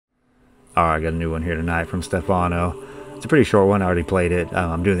Alright, I got a new one here tonight from Stefano. It's a pretty short one. I already played it.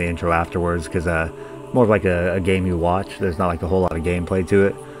 I'm doing the intro afterwards because more of like a game you watch. There's not like a whole lot of gameplay to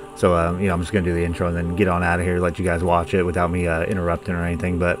it. So, you know, I'm just going to do the intro and then get on out of here, let you guys watch it without me interrupting or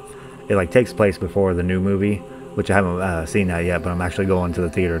anything. But it like takes place before the new movie, which I haven't seen that yet, but I'm actually going to the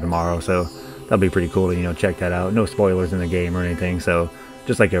theater tomorrow. So that'll be pretty cool to, you know, check that out. No spoilers in the game or anything. So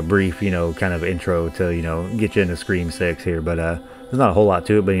just like a brief, you know, kind of intro to, you know, get you into Scream 6 here. But there's not a whole lot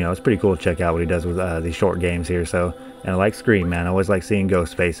to it, but, you know, it's pretty cool to check out what he does with these short games here. So, and I like Scream, man. I always like seeing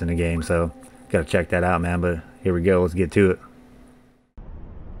Ghostface in the game. So got to check that out, man. But here we go. Let's get to it.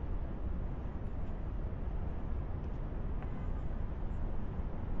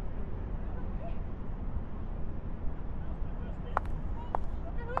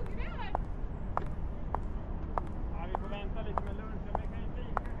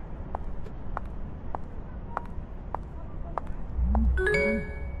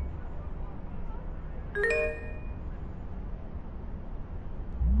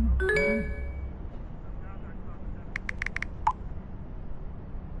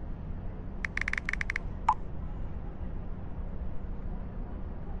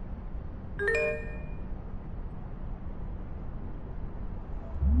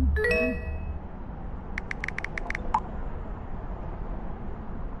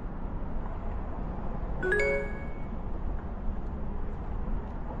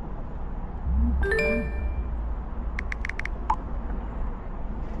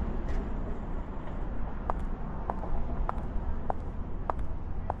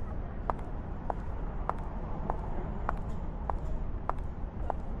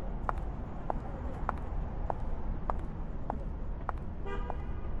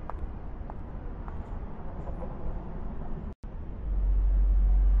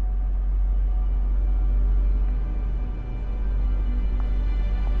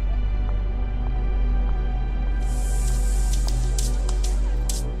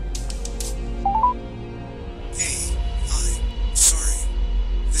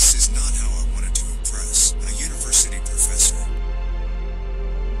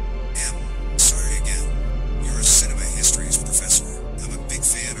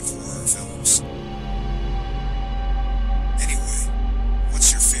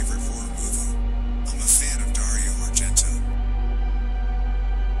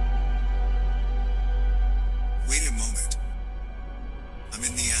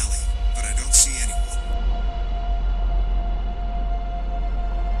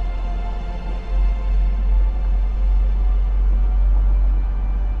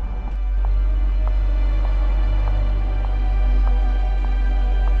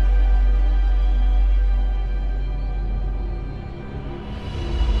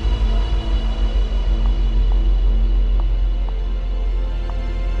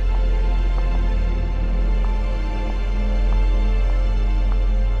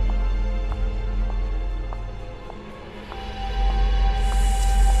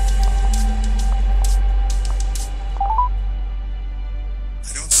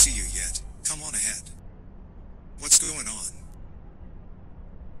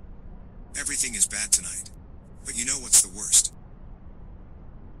 Everything is bad tonight. But you know what's the worst?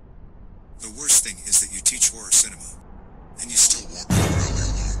 The worst thing is that you teach horror cinema, and you still walk around